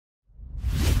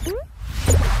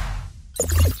Hello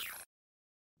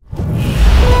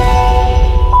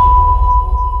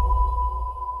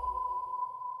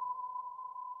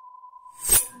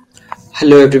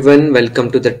everyone, welcome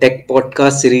to the Tech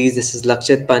Podcast series. This is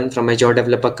Lakshit Pan from Azure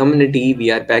Developer Community. We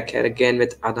are back here again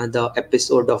with another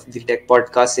episode of the Tech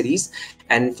Podcast series.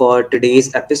 And for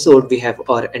today's episode, we have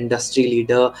our industry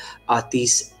leader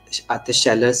Atish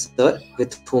Shaller sir,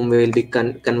 with whom we will be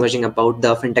conversing about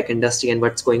the fintech industry and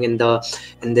what's going in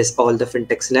this all the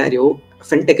fintech scenario.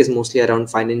 Fintech is mostly around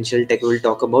financial tech we'll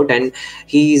talk about, and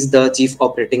he is the chief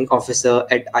operating officer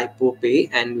at IppoPay,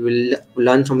 and we'll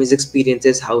learn from his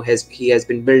experiences how he has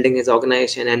been building his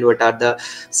organization and what are the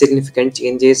significant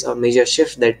changes or major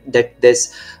shifts that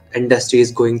this industry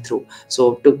is going through.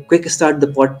 So to quick start the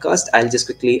podcast, I'll just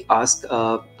quickly ask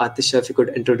Atish if you could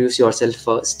introduce yourself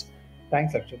first.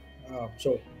 Thanks, Akshay.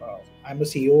 I'm the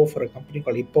CEO for a company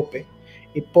called IppoPay.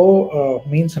 Ippo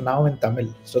means now in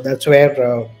Tamil, so that's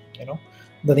where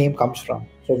the name comes from.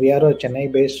 So we are a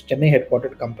Chennai-based, Chennai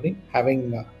headquartered company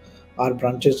having our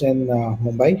branches in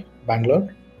Mumbai,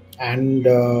 Bangalore, and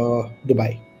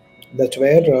Dubai. That's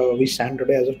where we stand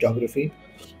today as of geography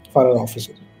for our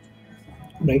offices.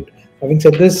 Right. Having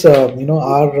said this,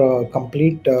 our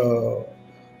complete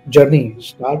journey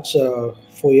starts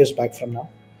 4 years back from now.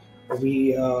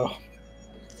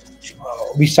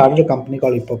 We started a company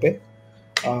called IppoPay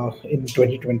in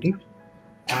 2020,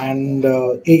 and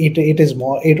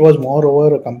it was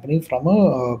moreover a company from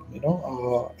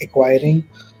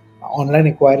online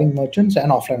acquiring merchants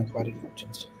and offline acquiring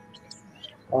merchants.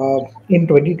 In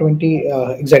 2020,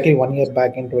 exactly 1 year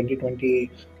back in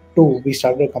 2022, we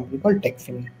started a company called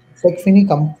TechFini. TechFini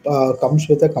comes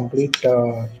with a complete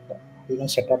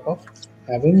setup of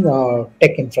having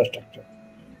tech infrastructure,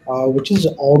 which is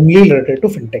only related to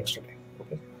fintechs today.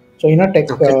 Okay, so in a tech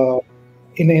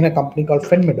in a company called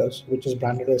FinMidders, which is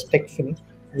branded as TechFini,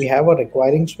 we have a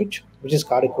acquiring switch, which is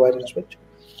card acquiring switch,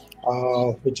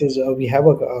 we have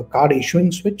a card issuing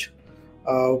switch,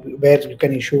 where you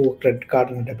can issue a credit card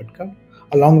and a debit card.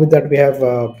 Along with that, we have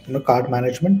card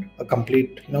management, a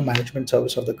complete management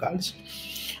service of the cards.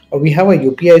 We have a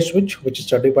UPI switch, which is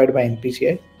certified by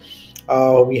NPCI.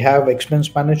 We have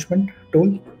expense management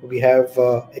tool. We have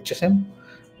HSM.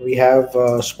 We have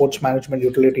sports management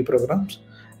utility programs,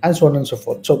 and so on and so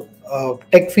forth. So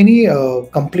TechFini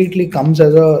completely comes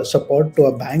as a support to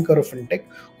a bank or a fintech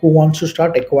who wants to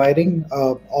start acquiring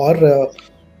or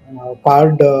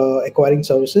card acquiring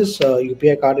services,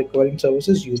 UPI card acquiring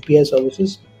services, UPI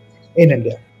services in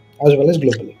India as well as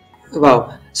globally.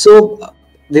 Wow. So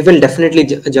we will definitely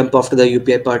jump off to the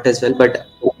UPI part as well, but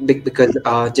because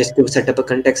just to set up a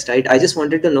context, right? I just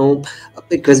wanted to know,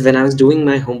 because when I was doing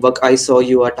my homework, I saw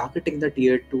you are targeting the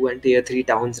tier 2 and tier 3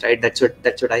 towns, right? That's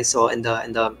what I saw in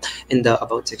the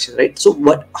about section, right? So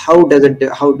how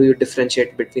do you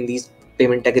differentiate between these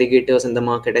payment aggregators in the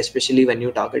market, especially when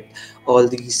you target all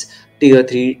these tier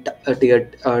 3 tier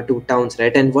 2 towns,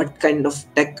 right? And what kind of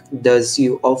tech does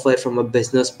you offer from a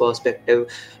business perspective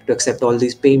to accept all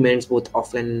these payments, both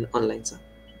offline and online, sir?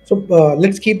 So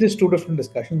let's keep this two different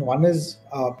discussions. One is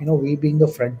we being the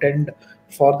front end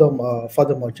for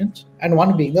the merchants, and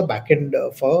one being the back end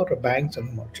for banks and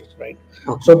the merchants, right?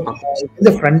 Okay. So in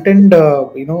the front end,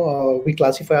 we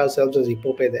classify ourselves as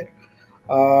IppoPay there.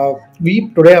 We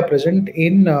today are present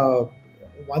in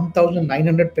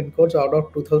 1,900 pin codes out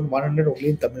of 2,100 only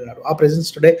in Tamil Nadu. Our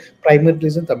presence today primarily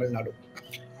is in Tamil Nadu.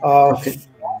 Okay.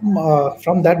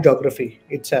 From that geography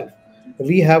itself,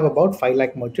 we have about 5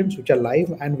 lakh merchants which are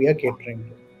live and we are catering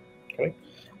to. Correct.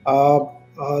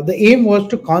 The aim was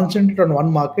to concentrate on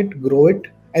one market, grow it,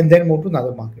 and then move to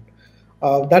another market.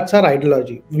 That's our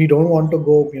ideology. We don't want to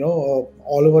go,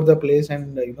 all over the place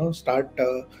and start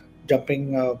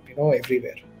jumping,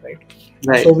 everywhere, right?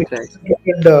 Right. So we Right.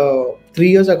 3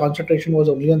 years. Our concentration was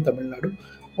only on Tamil Nadu.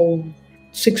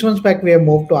 6 months back, we have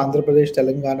moved to Andhra Pradesh,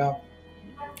 Telangana,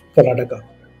 Karnataka,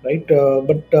 right?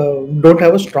 But don't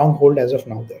have a strong hold as of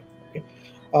now there. Okay?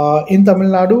 In Tamil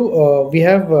Nadu, we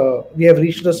have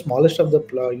reached the smallest of the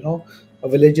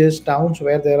villages, towns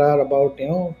where there are about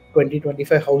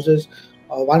 20-25 houses,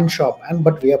 one shop,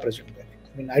 but we are present there.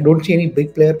 I mean, I don't see any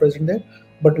big player present there,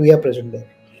 but we are present there.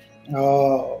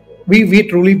 We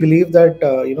truly believe that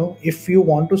if you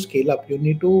want to scale up, you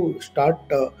need to start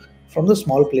from the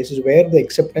small places where the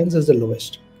acceptance is the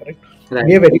lowest. Correct. Right.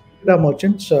 We have educated our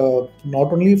merchants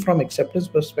not only from acceptance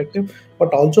perspective,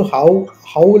 but also how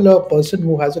will a person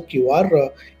who has a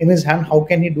QR in his hand, how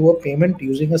can he do a payment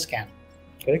using a scan.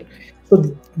 Correct. So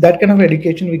that kind of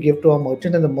education we give to our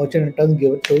merchant, and the merchant in turn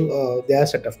give it to their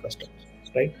set of customers.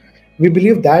 Right. We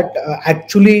believe that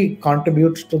actually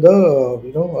contributes to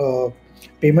the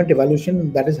payment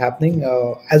evolution that is happening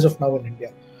as of now in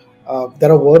India.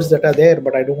 There are words that are there,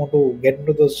 but I don't want to get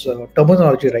into those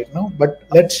terminology right now. But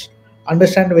let's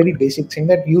understand a very basic thing,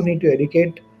 that you need to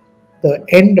educate the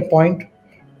end point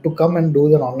to come and do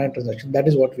an online transaction. That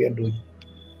is what we are doing.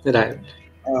 Right.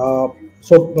 Uh,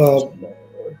 so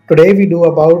today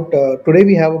today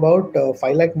we have about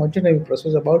 5 lakh merchants, and we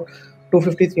process about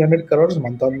 250 300 crores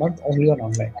month on month only on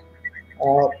online.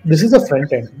 This is the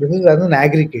front end. This is as an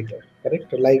aggregator,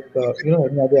 correct? Like any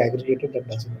other aggregator that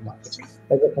does in the market,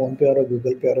 like a PhonePe or a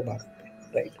Google Pay or a Bharat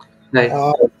Pay, right? Right.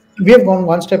 Uh, we have gone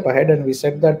one step ahead, and we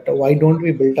said that why don't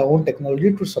we build our own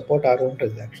technology to support our own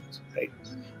transactions, right?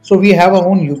 So we have our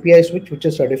own UPI switch, which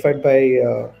is certified by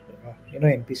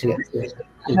NPCI,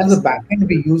 and as a Yes. backend,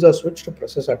 we use our switch to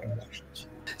process our transactions.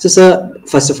 So, sir,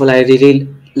 first of all, I really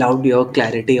loved your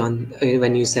clarity on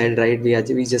when you said, right,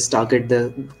 we just started the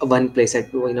one place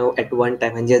at at one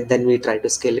time, and then we try to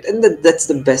scale it, and that's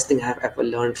the best thing I've ever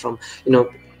learned from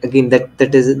again,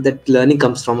 that learning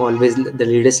comes from always the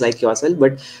leaders like yourself,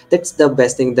 but that's the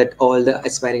best thing that all the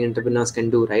aspiring entrepreneurs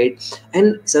can do, right?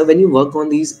 And so when you work on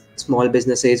these small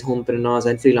businesses, homepreneurs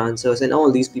and freelancers and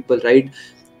all these people, right,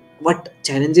 what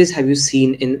challenges have you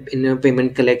seen in a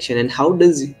payment collection, and how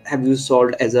does have you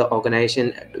solved as an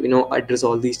organization to address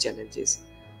all these challenges?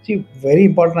 See, very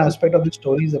important aspect of the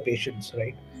story is the patience,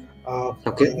 right?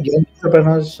 Okay. Young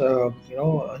entrepreneurs,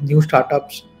 new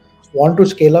startups want to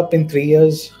scale up in 3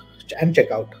 years and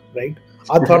check out, right?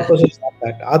 Our thought process is not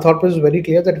that. Our thought process is very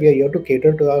clear, that we are here to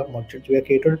cater to our merchants. We are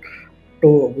here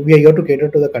to cater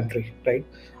to the country, right?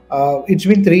 It's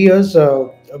been 3 years.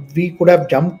 We could have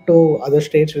jumped to other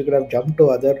states, we could have jumped to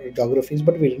other geographies,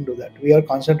 but we didn't do that. We are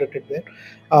concentrated there.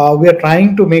 We are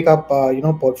trying to make up,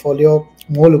 portfolio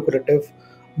more lucrative,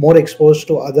 more exposed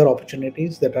to other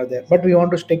opportunities that are there. But we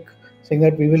want to stick, saying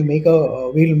that we will make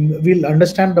a, we'll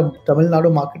understand the Tamil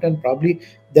Nadu market and probably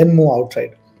then move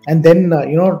outside, and then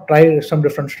try some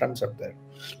different strands up there.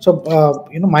 So,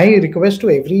 my request to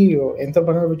every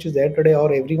entrepreneur which is there today,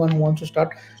 or everyone who wants to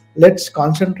start, let's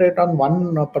concentrate on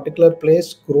one particular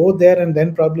place, grow there, and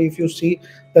then probably if you see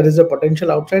there is a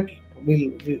potential outside,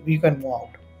 we can move out.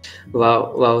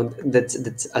 Wow, wow,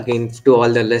 that's again to all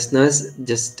the listeners,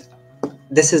 just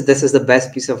this is the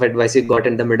best piece of advice you got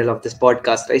in the middle of this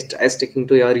podcast, right? Try sticking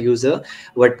to your user.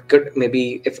 What could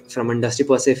maybe, if from industry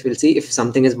per se, if we'll see if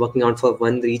something is working out for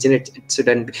one region, it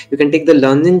shouldn't be, you can take the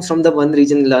learnings from the one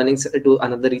region learnings to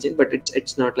another region, but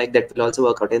it's not like that will also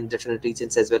work out in different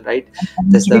regions as well, right? And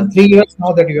That's it's been the 3 years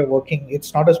now that you are working.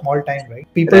 It's not a small time, right?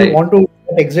 People right. want to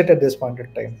exit at this point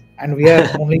in time, and we are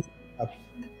only up.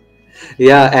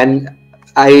 Yeah, and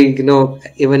I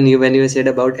even you when you said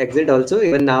about exit also,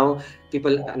 even now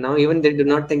people now even they do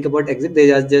not think about exit, they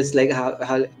just like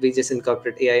how we just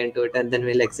incorporate AI into it and then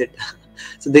we'll exit.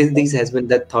 So these has been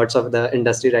the thoughts of the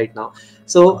industry right now.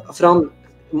 So from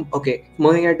okay,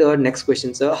 moving on to our next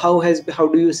question, sir, how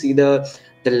do you see the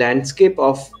landscape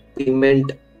of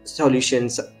payment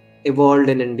solutions evolved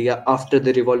in India after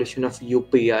the revolution of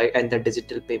UPI and the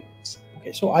digital payments?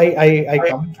 Okay, so I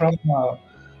come from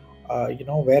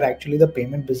where actually the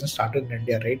payment business started in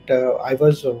India, right? I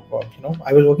was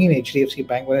working in HDFC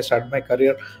Bank when I started my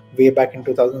career way back in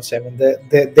 2007.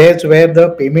 There's where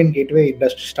the payment gateway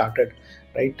industry started,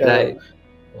 right? Right.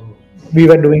 We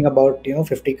were doing about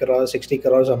 50 crores, 60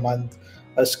 crores a month,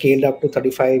 scaled up to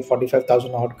 35,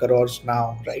 45,000 odd crores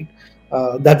now, right?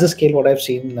 That's the scale what I've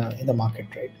seen in the market,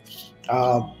 right?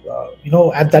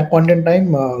 At that point in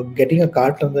time, getting a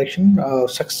card transaction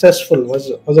successful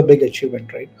was a big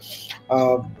achievement, right?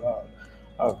 Uh,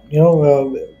 uh,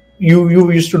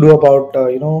 you used to do about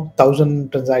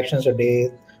 1,000 transactions a day,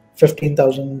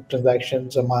 15,000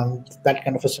 transactions a month, that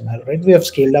kind of a scenario, right? We have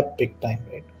scaled up big time,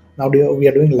 right? Now we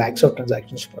are doing lakhs of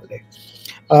transactions per day.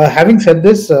 Having said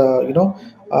this,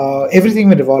 everything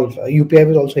will evolve. UPI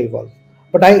will also evolve,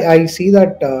 but I see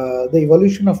that the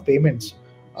evolution of payments,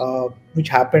 which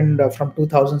happened from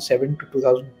 2007 to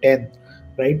 2010,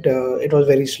 right? It was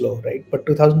very slow, right? But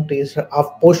 2010,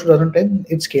 post 2010,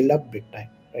 it scaled up big time,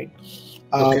 right?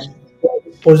 Uh, Okay.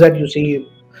 Post that, you see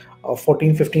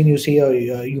 14, 15, you see a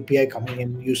UPI coming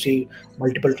in, you see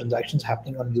multiple transactions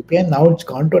happening on UPI. Now it's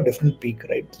gone to a different peak,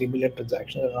 right? 3 million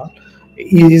transactions and all.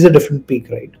 It is a different peak,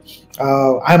 right?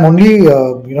 I'm only,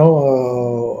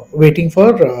 waiting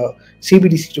for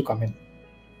CBDC to come in,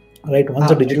 right? Once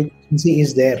the Ah, digital currency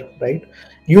is there, right?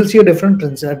 You'll see a different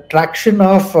traction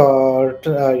of,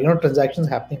 transactions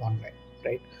happening online,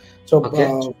 right? So,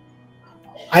 okay.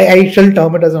 I shall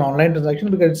term it as an online transaction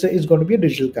because it's going to be a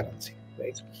digital currency,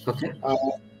 right? Okay. Uh,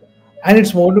 and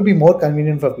it's more to be more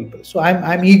convenient for people. So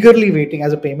I'm eagerly waiting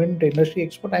as a payment industry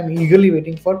expert. I'm eagerly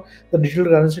waiting for the digital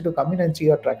currency to come in and see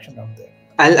a traction out there.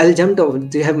 I'll jump to,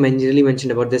 you have really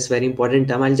mentioned about this very important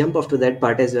term. I'll jump off to that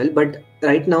part as well. But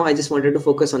right now, I just wanted to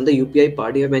focus on the UPI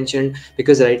part you have mentioned,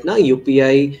 because right now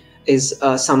UPI is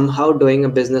somehow doing a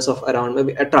business of around,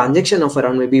 maybe a transaction of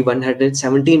around maybe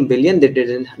 117 billion they did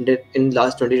in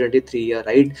last 2023 year,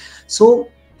 right? So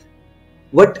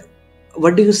what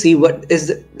what do you see, what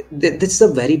is this is a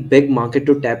very big market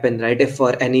to tap in, right? If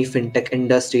for any fintech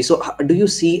industry, so do you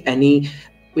see any,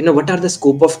 what are the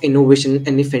scope of innovation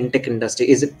in the fintech industry?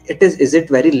 Is it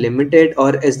very limited,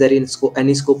 or is there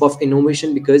any scope of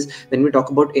innovation? Because when we talk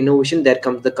about innovation, there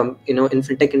comes in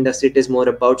fintech industry, it is more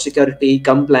about security,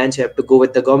 compliance. You have to go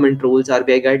with the government rules,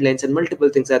 RBI guidelines, and multiple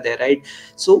things are there, right?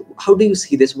 So how do you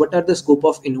see this? What are the scope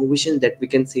of innovation that we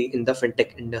can see in the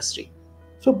fintech industry?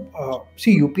 So,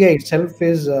 see, UPI itself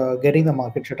is getting the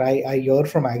market share. I hear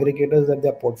from aggregators that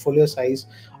their portfolio size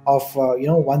of,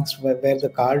 once where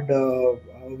the card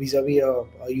vis-a-vis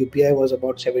UPI was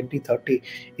about 70-30,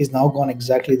 is now gone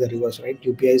exactly the reverse, right?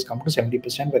 UPI has come to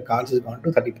 70%, where cards has gone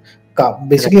to 30. Right.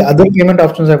 Basically, other payment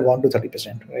options have gone to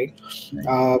 30%, right?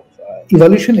 Uh,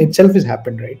 Evolution itself has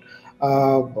happened, right?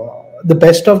 The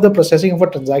best of the processing of a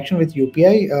transaction with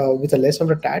UPI with a less of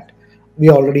a TAT, we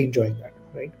are already enjoying that,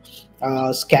 right?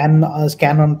 Scan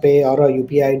on pay, or a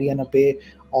UPI ID and a pay,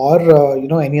 or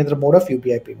any other mode of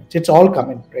UPI payments. It's all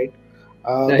coming, right?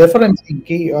 Right. Therefore, I'm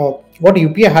thinking what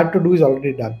UPI had to do is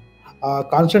already done.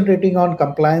 Concentrating on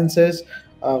compliances.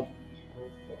 Uh,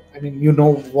 I mean, you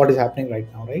know what is happening right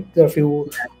now, right? There are few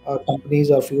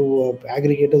companies or few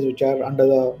aggregators which are under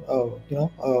the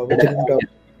vigilant of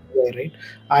AI, right?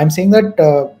 I'm saying that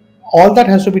all that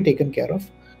has to be taken care of.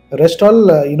 The rest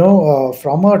all,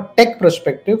 from a tech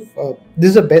perspective, this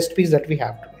is the best piece that we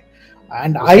have today,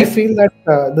 and I Okay. feel that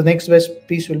the next best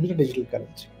piece will be the digital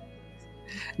currency.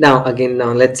 Now again,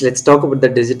 now let's talk about the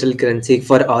digital currency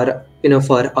for our,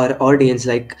 for our audience.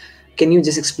 Like, can you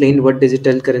just explain what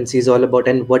digital currency is all about,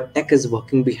 and what tech is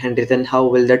working behind it, and how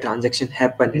will the transaction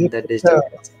happen in the It's, digital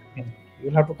currency?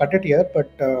 you'll have to cut it here,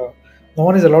 but no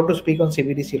one is allowed to speak on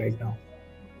CBDC right now.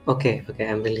 Okay, okay,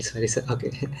 I'm really sorry, sir.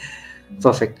 Okay.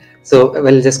 Perfect. So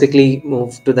we'll just quickly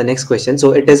move to the next question.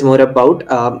 So it is more about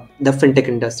the fintech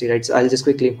industry, right? So I'll just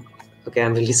quickly. Okay,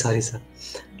 I'm really sorry, sir.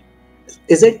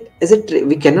 Is it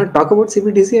we cannot talk about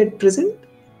CBDC at present?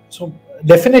 So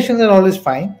definitions are always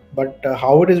fine, but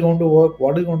how it is going to work,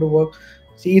 what is going to work,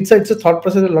 see, it's a thought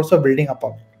process that lots of building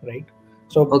upon, right?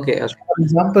 So, Okay, okay. for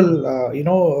example,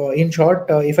 in short,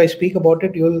 if I speak about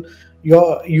it,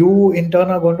 you in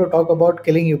turn are going to talk about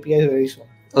killing UPI very soon.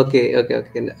 Okay.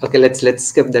 Let's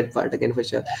skip that part again for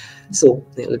sure. So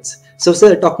yeah, so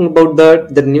sir, talking about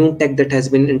the new tech that has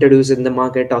been introduced in the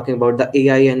market, talking about the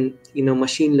AI and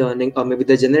machine learning, or maybe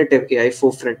the generative AI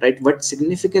forefront, right? What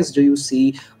significance do you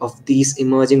see of these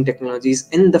emerging technologies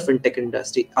in the fintech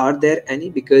industry? Are there any?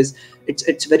 Because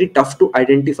it's very tough to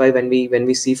identify when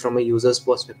we see from a user's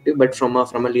perspective, but from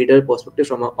a leader perspective,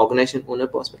 from an organization owner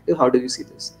perspective, how do you see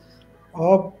this?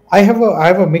 I have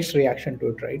a mixed reaction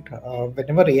to it, right?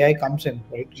 Whenever AI comes in,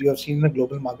 right, you have seen the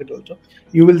global market also.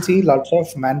 You will see lots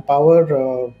of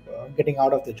manpower getting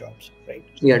out of the jobs, right?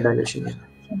 Yeah, dilution. Yeah.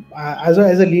 As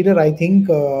a leader, I think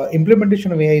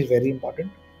implementation of AI is very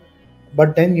important,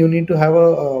 but then you need to have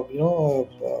a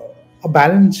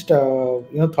balanced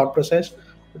thought process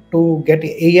to get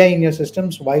AI in your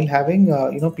systems while having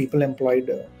people employed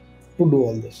to do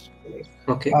all this. Right?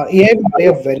 Okay. AI will play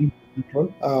a very important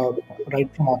role, right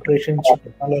from operations to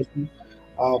technology,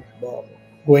 uh,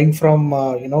 going from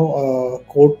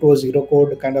code to a zero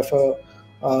code kind of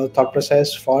a thought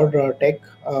process for tech,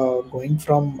 going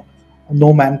from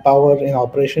no manpower in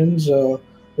operations,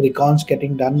 recons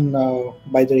getting done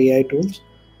by the AI tools.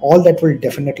 All that will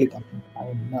definitely come. I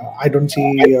mean, I don't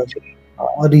see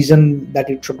a reason that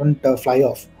it shouldn't fly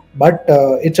off. But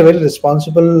it's a very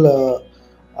responsible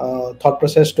thought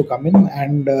process to come in,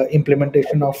 and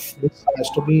implementation of this has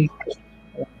to be,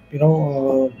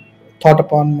 thought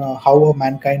upon how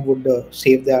mankind would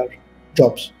save their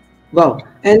jobs. Wow.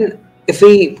 And if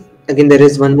we, again, there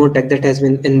is one more tech that has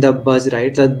been in the buzz,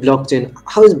 right? The blockchain.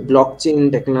 How is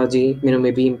blockchain technology,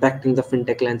 maybe impacting the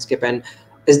fintech landscape? And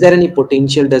is there any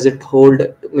potential? Does it hold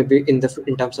maybe in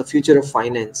terms of future of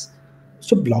finance?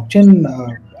 So blockchain,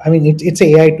 it's a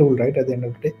AI tool, right? At the end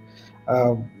of the day,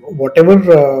 uh, whatever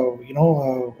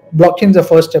blockchain is the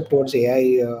first step towards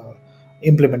AI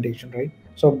implementation, right?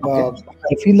 So Okay.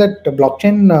 I feel that the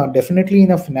blockchain definitely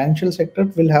in a financial sector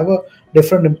will have a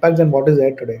different impact than what is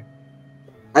there today.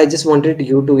 I just wanted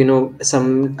you to,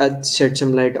 some shed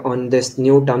some light on this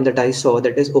new term that I saw,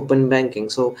 that is open banking.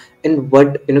 So, in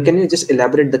what, can you just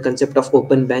elaborate the concept of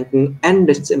open banking and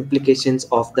its implications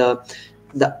of the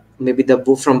maybe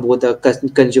from both the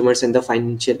consumers and the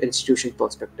financial institution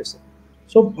perspectives?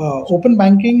 So, open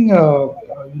banking,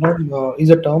 is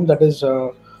a term that is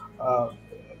uh,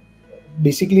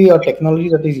 basically a technology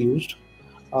that is used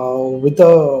with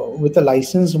a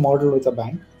license model with a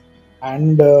bank,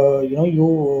 and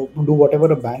you do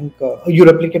whatever a bank, you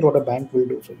replicate what a bank will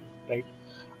do for you, right?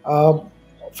 Uh,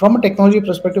 from a technology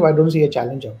perspective, I don't see a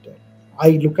challenge out there.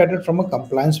 I look at it from a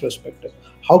compliance perspective.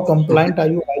 How Okay. compliant are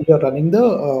you while you're running the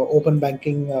open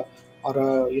banking or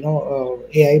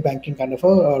AI banking kind of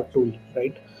a tool,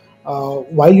 right?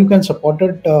 While you can support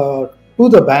it to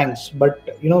the banks, but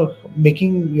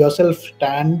making yourself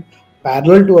stand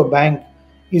parallel to a bank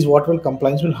is what will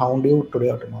compliance will hound you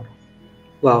today or tomorrow.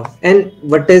 Wow. And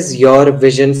what is your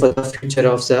vision for the future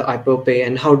of the IppoPay,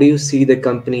 and how do you see the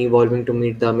company evolving to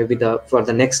meet the maybe the for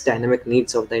the next dynamic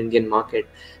needs of the Indian market?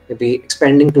 Maybe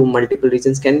expanding to multiple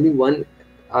regions can be one,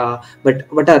 but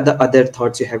what are the other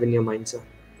thoughts you have in your mind, sir?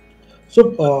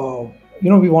 So,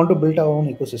 we want to build our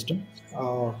own ecosystem.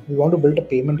 We want to build a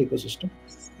payment ecosystem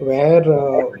where,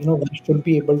 we should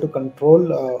be able to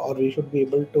control or we should be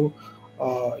able to,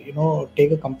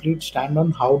 take a complete stand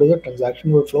on how does a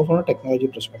transaction will flow from a technology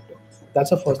perspective.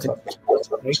 That's the first Okay.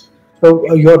 thought, right?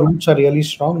 So, your roots are really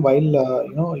strong while,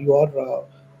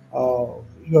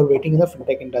 you're waiting in the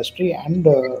fintech industry and,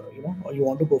 you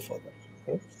want to go further.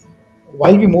 Right?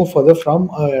 While we move further from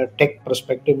a tech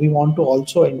perspective, we want to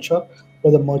also ensure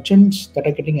that the merchants that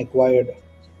are getting acquired,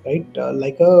 right,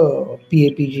 like a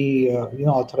PAPG,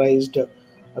 authorized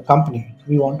company,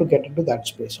 we want to get into that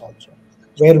space also,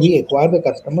 where we acquire the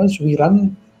customers, we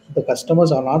run the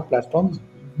customers on our platform,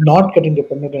 not getting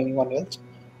dependent on anyone else,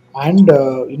 and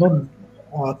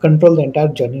control the entire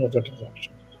journey of the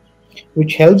transaction,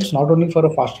 which helps not only for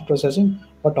a faster processing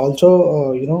but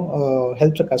also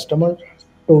helps a customer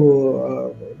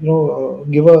to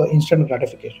give a instant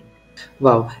gratification.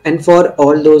 Wow. And for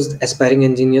all those aspiring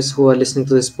engineers who are listening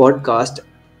to this podcast,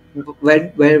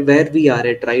 where we are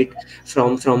at, right?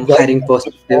 From Join hiring us.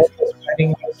 perspective,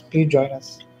 Aspiring us, please join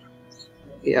us.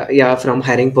 yeah, from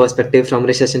hiring perspective, from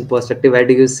recession perspective, where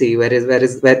do you see where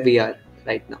we are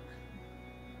right now?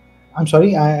 I'm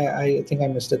sorry, I think I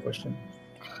missed the question.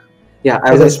 Yeah,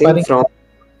 I As was saying aspiring, from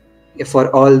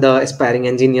for all the aspiring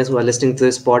engineers who are listening to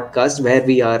this podcast, where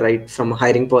we are right from a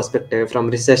hiring perspective, from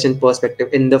recession perspective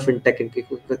in the fintech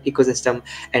ecosystem,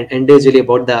 and individually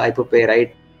about the IPOPay,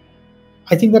 right?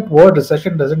 I think that word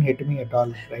recession doesn't hit me at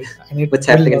all, right? And it What's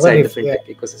will happening never inside the hit.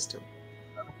 fintech ecosystem?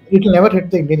 It will never hit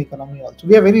the Indian economy. Also,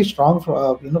 we are very strong,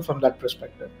 from that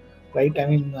perspective, right? I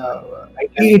mean,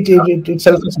 it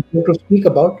itself is something to speak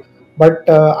about, but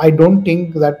I don't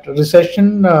think that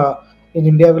recession in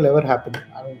India will ever happen.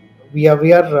 I mean, we are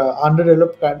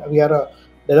underdeveloped. We are a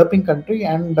developing country,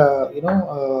 and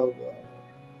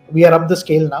we are up the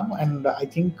scale now. And I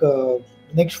think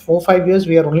next 4 5 years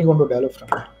we are only going to develop from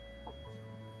it.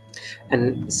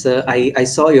 And so I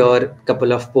saw your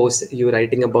couple of posts you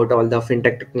writing about all the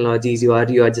fintech technologies. You are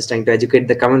just trying to educate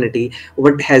the community.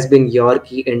 What has been your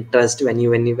key interest when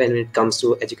it comes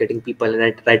to educating people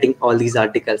and writing all these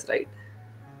articles, right?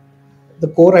 The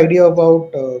core idea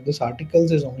about this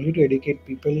articles is only to educate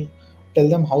people, tell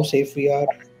them how safe we are,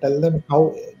 tell them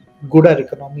how good our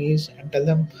economy is, and tell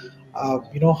them,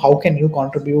 how can you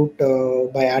contribute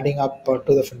by adding up to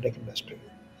the fintech industry.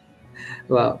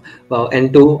 Wow, wow.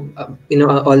 And to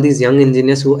all these young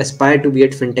engineers who aspire to be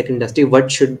at fintech industry, where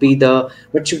should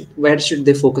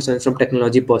they focus on from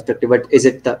technology perspective? What is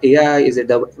it, the AI? Is it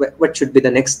the what should be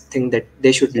the next thing that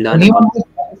they should learn Anyone about? who is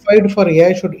qualified for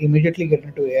AI should immediately get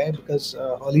into AI because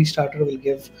early starter will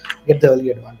get the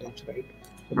early advantage, right?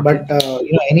 Okay. But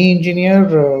any engineer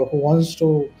who wants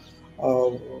to,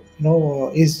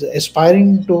 is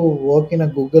aspiring to work in a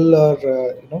Google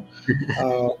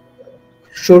or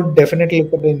should definitely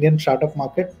look at the Indian startup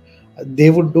market. They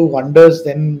would do wonders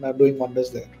then doing wonders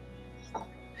there.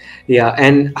 Yeah,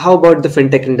 and how about the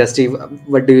fintech industry?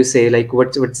 What do you say? Like,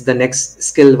 what's the next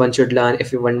skill one should learn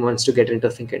if one wants to get into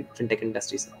fintech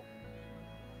industries?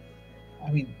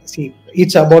 I mean, see,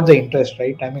 it's about the interest,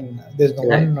 right? I mean, there's no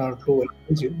Right. one to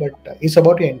influence you, but it's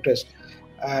about your interest.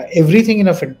 Everything in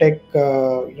a fintech,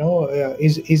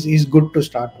 is good to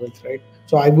start with, right?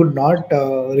 So I would not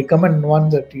recommend one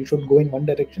that you should go in one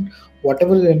direction.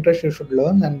 Whatever the interest, you should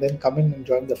learn and then come in and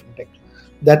join the fintech.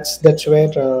 That's where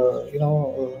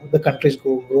the country's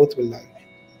growth will lie.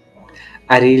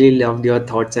 I really loved your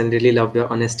thoughts and really loved your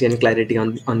honesty and clarity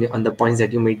on the points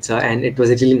that you made, sir. And it was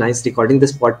really nice recording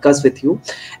this podcast with you.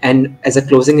 And as a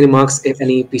closing remarks, if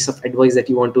any piece of advice that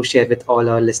you want to share with all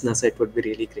our listeners, it would be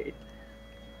really great.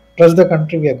 Trust the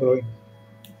country, we are growing.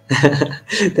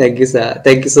 Thank you, sir.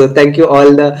 Thank you. So thank you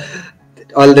all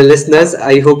the listeners.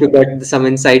 I hope you got some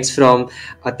insights from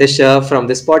Atisha from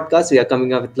this podcast. We are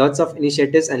coming up with lots of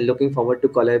initiatives and looking forward to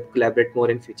collaborate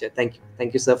more in future. Thank you.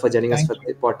 Thank you, sir, for joining us for Thank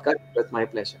the you. podcast. It was my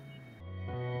pleasure.